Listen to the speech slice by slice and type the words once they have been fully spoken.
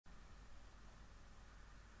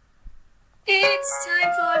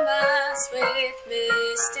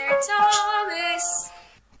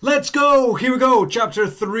Let's go! Here we go, chapter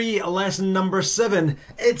 3, lesson number 7.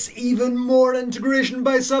 It's even more integration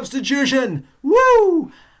by substitution!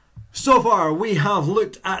 Woo! So far, we have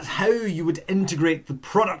looked at how you would integrate the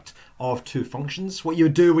product of two functions, what you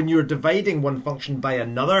would do when you're dividing one function by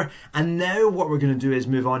another, and now what we're going to do is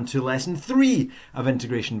move on to lesson 3 of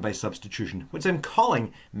integration by substitution, which I'm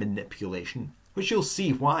calling manipulation, which you'll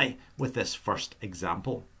see why with this first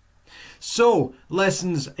example. So,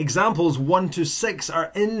 examples 1 to 6 are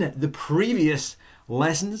in the previous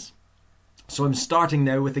lessons. So I'm starting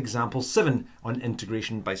now with example 7 on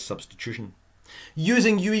integration by substitution.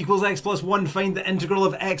 Using u equals x plus 1, find the integral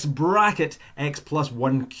of x bracket x plus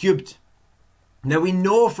 1 cubed. Now we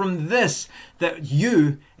know from this that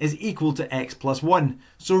u is equal to x plus 1.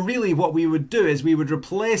 So really what we would do is we would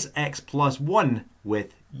replace x plus 1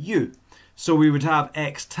 with u. So we would have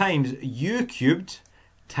x times u cubed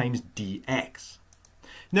times dx.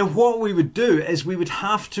 Now what we would do is we would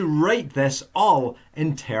have to write this all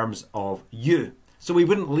in terms of u. So we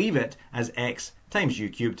wouldn't leave it as x times u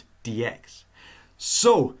cubed dx.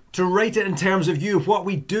 So to write it in terms of u, what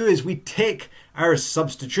we do is we take our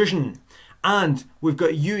substitution and we've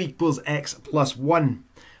got u equals x plus 1.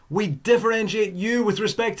 We differentiate u with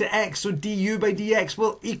respect to x, so du by dx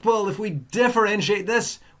will equal, if we differentiate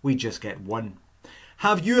this, we just get 1.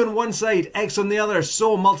 Have u on one side, x on the other,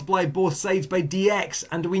 so multiply both sides by dx,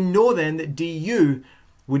 and we know then that du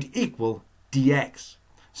would equal dx.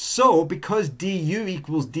 So, because du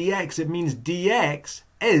equals dx, it means dx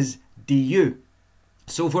is du.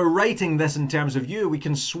 So if we're writing this in terms of u, we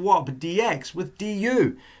can swap dx with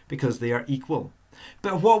du, because they are equal.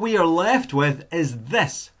 But what we are left with is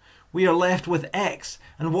this. We are left with x,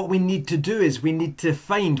 and what we need to do is we need to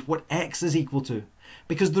find what x is equal to,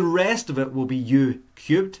 because the rest of it will be u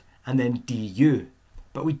cubed and then du.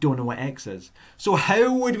 But we don't know what x is. So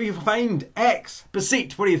how would we find x?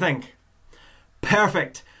 Basit, what do you think?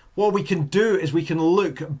 Perfect. What we can do is we can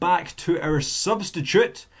look back to our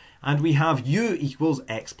substitute and we have u equals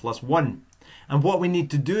x plus 1. And what we need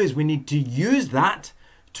to do is we need to use that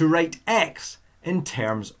to write x in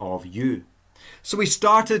terms of u. So we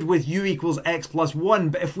started with u equals x plus 1,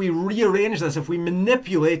 but if we rearrange this, if we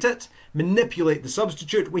manipulate the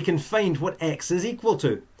substitute, we can find what x is equal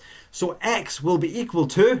to. So x will be equal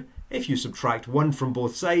to, if you subtract 1 from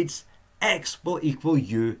both sides, x will equal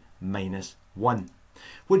u minus 1.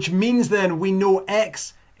 Which means then we know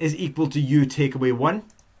x is equal to u take away 1.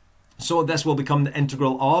 So this will become the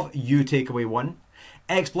integral of u take away 1.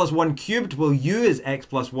 X plus 1 cubed, well u is x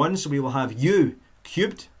plus 1, so we will have u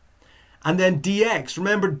cubed. And then dx,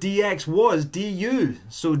 remember dx was du,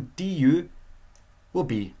 so du will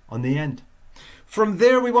be on the end. From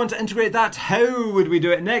there we want to integrate that. How would we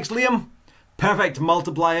do it next, Liam? Perfect,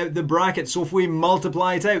 multiply out the bracket. So if we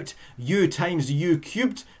multiply it out, u times u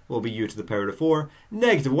cubed will be u to the power of 4.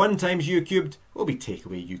 Negative 1 times u cubed will be take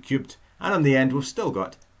away u cubed. And on the end we've still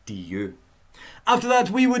got du. After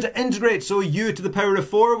that we would integrate, so u to the power of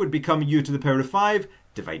 4 would become u to the power of 5,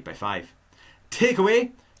 divide by 5. Take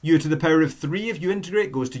away, u to the power of 3, if you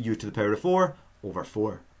integrate, goes to u to the power of 4 over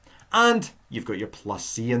 4. And you've got your plus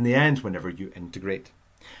c in the end whenever you integrate.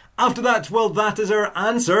 After that, well, that is our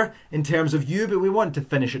answer in terms of u, but we want to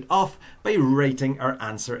finish it off by writing our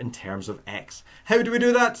answer in terms of x. How do we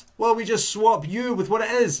do that? Well, we just swap u with what it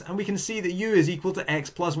is, and we can see that u is equal to x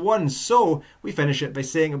plus 1. So we finish it by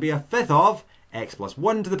saying it'll be a fifth of x plus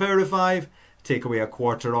 1 to the power of 5, take away a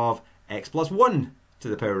quarter of x plus 1 to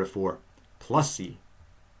the power of 4, plus c.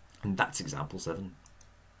 And that's example 7.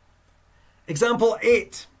 Example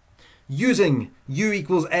 8. Using u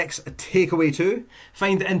equals x take away 2,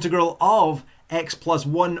 find the integral of x plus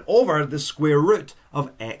 1 over the square root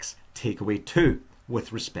of x take away 2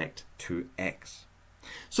 with respect to x.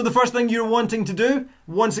 So the first thing you're wanting to do,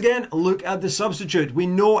 once again, look at the substitute. We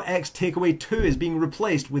know x take away 2 is being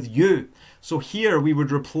replaced with u. So here we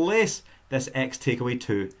would replace this x take away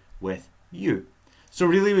 2 with u. So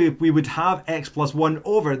really we would have x plus 1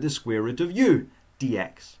 over the square root of u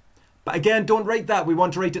dx. But again, don't write that. We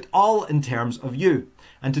want to write it all in terms of u.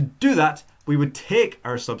 And to do that, we would take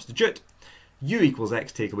our substitute, u equals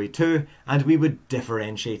x take away 2, and we would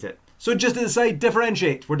differentiate it. So just to the side,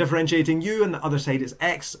 differentiate. We're differentiating u, and the other side is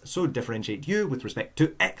x, so differentiate u with respect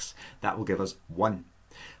to x. That will give us 1.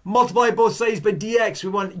 Multiply both sides by dx. We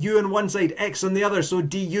want u on one side, x on the other, so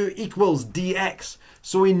du equals dx.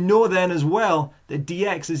 So we know then as well that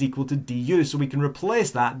dx is equal to du, so we can replace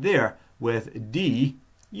that there with du.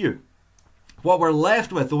 What we're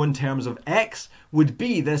left with, though, in terms of x, would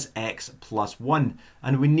be this x plus 1.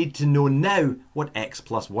 And we need to know now what x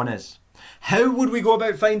plus 1 is. How would we go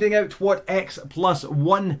about finding out what x plus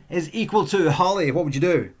 1 is equal to? Holly, what would you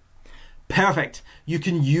do? Perfect. You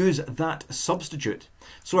can use that substitute.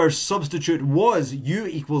 So our substitute was u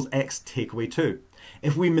equals x take away 2.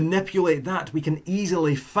 If we manipulate that, we can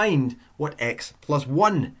easily find what x plus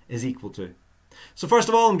 1 is equal to. So first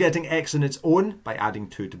of all, I'm getting x on its own by adding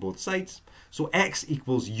 2 to both sides. So x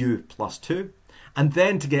equals u plus 2. And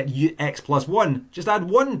then to get x plus 1, just add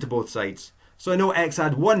 1 to both sides. So I know x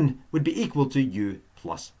add 1 would be equal to u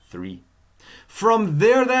plus 3. From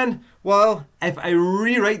there then, well, if I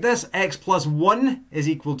rewrite this, x plus 1 is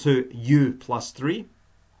equal to u plus 3.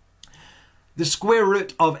 The square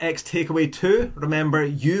root of x take away 2, remember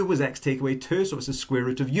u was x take away 2, so it's the square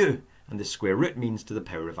root of u. And the square root means to the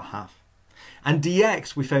power of a half. And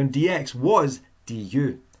dx, we found dx was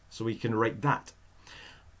du. So we can write that.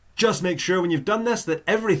 Just make sure when you've done this that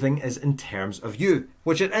everything is in terms of u,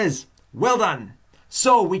 which it is. Well done!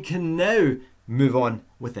 So we can now move on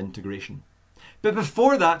with integration. But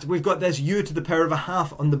before that, we've got this u to the power of a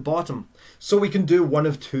half on the bottom. So we can do one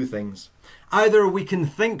of two things. Either we can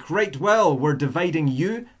think, right, well, we're dividing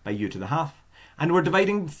u by u to the half, and we're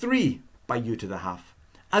dividing 3 by u to the half,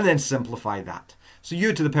 and then simplify that. So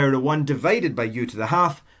u to the power of 1 divided by u to the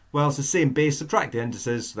half, well, it's the same base, subtract the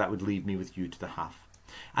indices, so that would leave me with u to the half.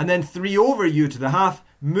 And then 3 over u to the half,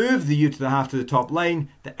 move the u to the half to the top line,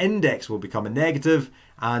 the index will become a negative,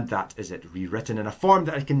 and that is it rewritten in a form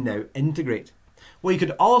that I can now integrate. What you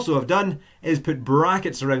could also have done is put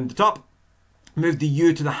brackets around the top, moved the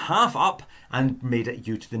u to the half up, and made it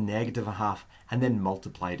u to the negative a half, and then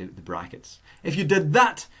multiplied out the brackets. If you did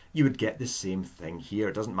that, you would get the same thing here.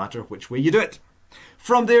 It doesn't matter which way you do it.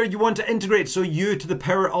 From there, you want to integrate, so u to the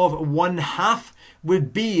power of 1/2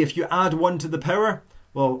 would be, if you add 1 to the power,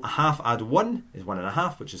 well, a half add 1 is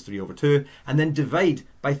 1.5, which is 3 over 2, and then divide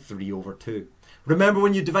by 3 over 2. Remember,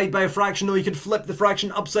 when you divide by a fraction, though, you could flip the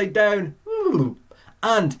fraction upside down,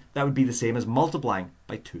 and that would be the same as multiplying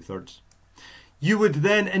by 2/3. You would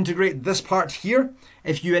then integrate this part here.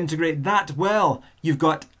 If you integrate that, well, you've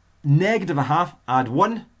got negative a half, add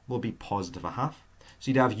 1 will be positive a half. So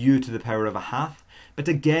you'd have u to the power of a half. But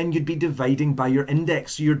again, you'd be dividing by your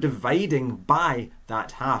index. So you're dividing by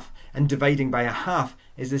that half. And dividing by a half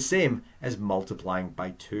is the same as multiplying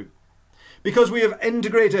by 2. Because we have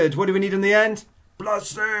integrated, what do we need in the end? Plus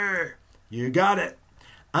c. You got it.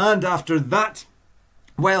 And after that,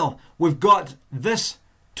 well, we've got this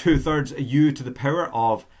 2/3 u to the power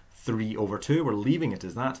of 3 over 2. We're leaving it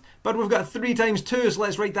as that. But we've got 3 times 2, so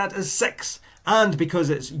let's write that as 6. And because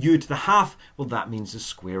it's u to the half, well, that means the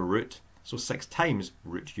square root. So 6 times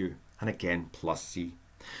root u. And again, plus c.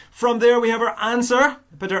 From there, we have our answer.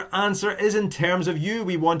 But our answer is in terms of u.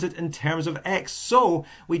 We want it in terms of x. So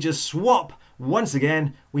we just swap. Once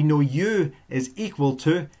again, we know u is equal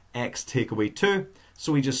to x take away 2.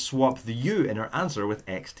 So we just swap the u in our answer with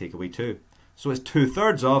x take away 2. So it's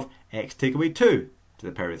 2/3 of x take away 2 to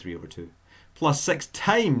the power of 3 over 2. Plus 6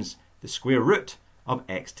 times the square root of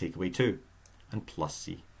x take away 2. And plus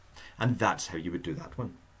c. And that's how you would do that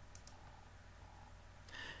one.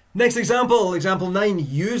 Next example, example 9.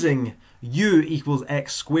 Using u equals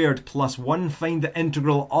x squared plus 1, find the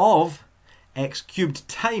integral of x cubed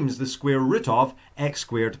times the square root of x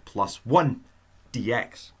squared plus 1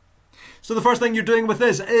 dx. So the first thing you're doing with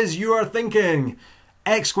this is you are thinking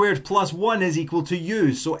x squared plus 1 is equal to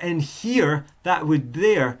u. So in here, that would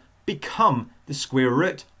there become the square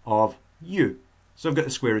root of u. So I've got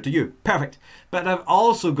the square root of u. Perfect. But I've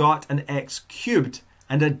also got an x cubed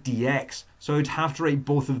and a dx. So I'd have to write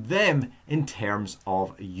both of them in terms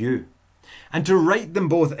of u. And to write them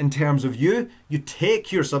both in terms of u, you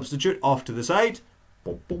take your substitute off to the side,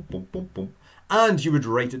 and you would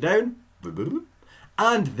write it down,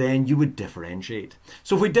 and then you would differentiate.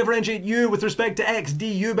 So if we differentiate u with respect to x,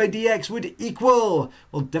 du by dx would equal,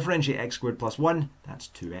 well, differentiate x squared plus 1, that's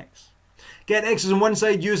 2x. Get x's on one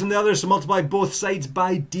side, u's on the other, so multiply both sides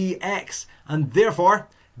by dx, and therefore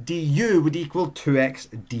du would equal 2x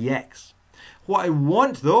dx. What I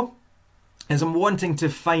want, though, is I'm wanting to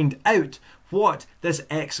find out what this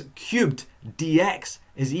x cubed dx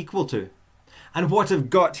is equal to. And what I've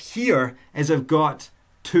got here is I've got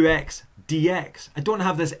 2x dx. I don't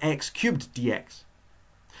have this x cubed dx.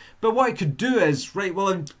 But what I could do is, right, well,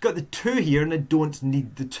 I've got the 2 here and I don't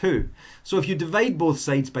need the 2. So if you divide both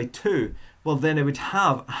sides by 2, well, then I would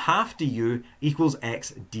have half du equals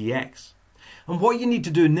x dx. And what you need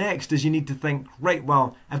to do next is you need to think, right,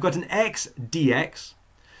 well, I've got an x dx.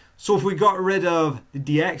 So if we got rid of the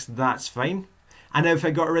dx, that's fine. And if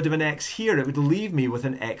I got rid of an x here, it would leave me with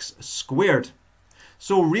an x squared.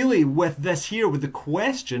 So really, with this here, with the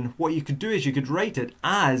question, what you could do is you could write it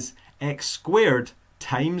as x squared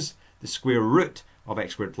times the square root of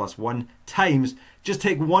x squared plus 1 times, just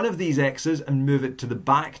take one of these x's and move it to the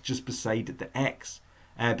back just beside the x,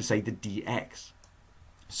 beside the dx.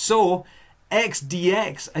 So x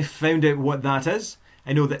dx, I found out what that is.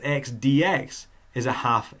 I know that x dx is a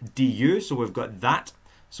half du, so we've got that.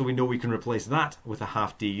 So we know we can replace that with a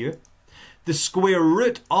half du. The square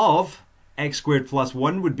root of x squared plus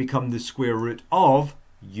 1 would become the square root of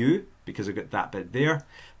u, because I got that bit there.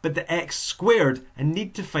 But the x squared, I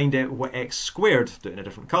need to find out what x squared, do it in a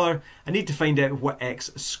different colour, I need to find out what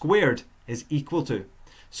x squared is equal to.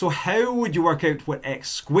 So how would you work out what x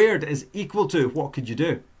squared is equal to? What could you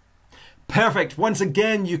do? Perfect. Once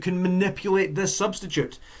again, you can manipulate this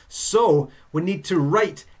substitute. So we need to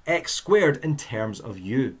write x squared in terms of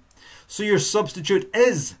u. So your substitute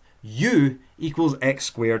is u equals x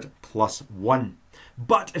squared plus 1.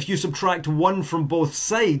 But if you subtract 1 from both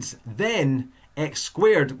sides, then x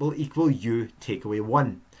squared will equal u take away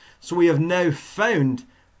 1. So we have now found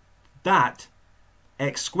that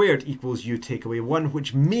x squared equals u take away 1,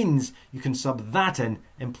 which means you can sub that in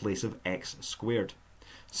place of x squared.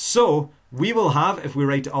 So we will have, if we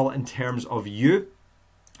write it all in terms of u,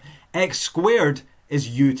 x squared is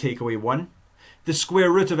u take away 1. The square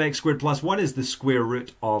root of x squared plus 1 is the square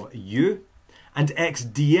root of u. And x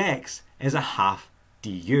dx is a half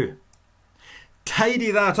du.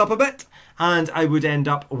 Tidy that up a bit, and I would end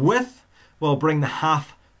up with, well, bring the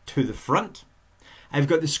half to the front. I've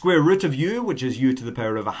got the square root of u, which is u to the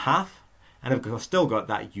power of a half, and I've still got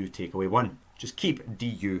that u take away 1. Just keep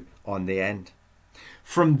du on the end.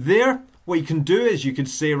 From there, what you can do is you could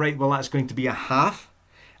say, right, well, that's going to be a half,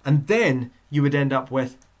 and then you would end up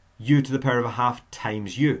with u to the power of a half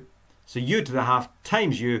times u. So u to the half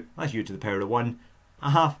times u, that's u to the power of 1, a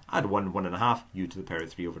half, add 1, 1 and a half, u to the power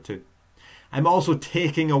of 3 over 2. I'm also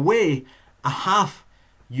taking away a half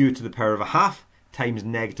u to the power of a half times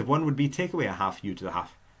negative 1 would be take away a half u to the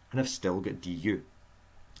half, and I've still got du.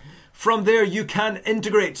 From there you can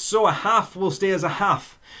integrate, so a half will stay as a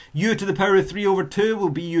half. U to the power of 3 over 2 will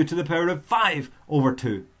be u to the power of 5 over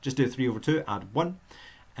 2. Just do 3 over 2, add 1,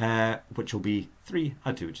 which will be 3,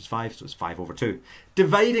 add 2, which is 5, so it's 5 over 2.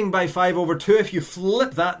 Dividing by 5 over 2, if you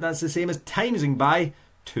flip that, that's the same as timesing by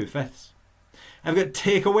 2/5. I've got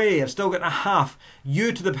take away, I've still got a half.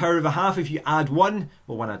 U to the power of a half, if you add 1,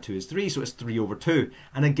 well 1 add 2 is 3, so it's 3 over 2.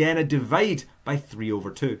 And again, I divide by 3 over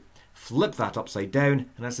 2. Flip that upside down,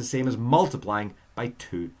 and that's the same as multiplying by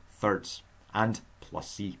 2/3, and plus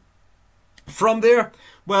c. From there,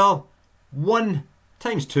 well, 1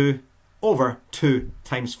 times 2 over 2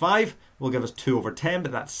 times 5 will give us 2 over 10,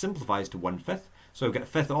 but that simplifies to 1/5. So I've got a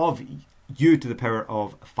fifth of u to the power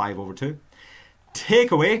of 5 over 2. Take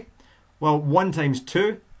away, well, 1 times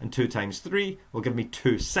 2 and 2 times 3 will give me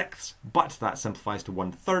 2/6, but that simplifies to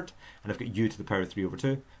 1/3, and I've got u to the power of 3 over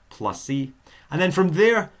 2 plus c. And then from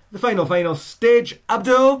there, the final stage,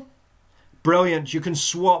 Abdul. Brilliant, you can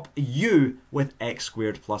swap u with x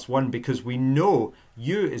squared plus 1 because we know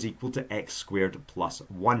u is equal to x squared plus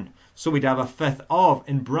 1. So we'd have a fifth of,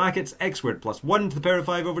 in brackets, x squared plus 1 to the power of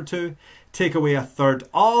 5 over 2, take away a third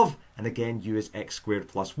of, and again u is x squared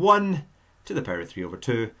plus 1 to the power of 3 over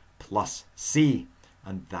 2 plus c.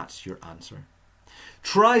 And that's your answer.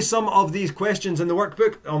 Try some of these questions in the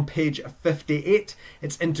workbook on page 58.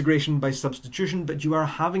 It's integration by substitution, but you are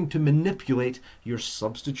having to manipulate your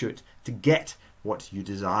substitute to get what you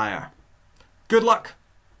desire. Good luck.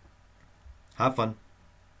 Have fun.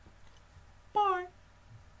 Bye.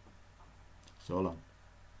 So long.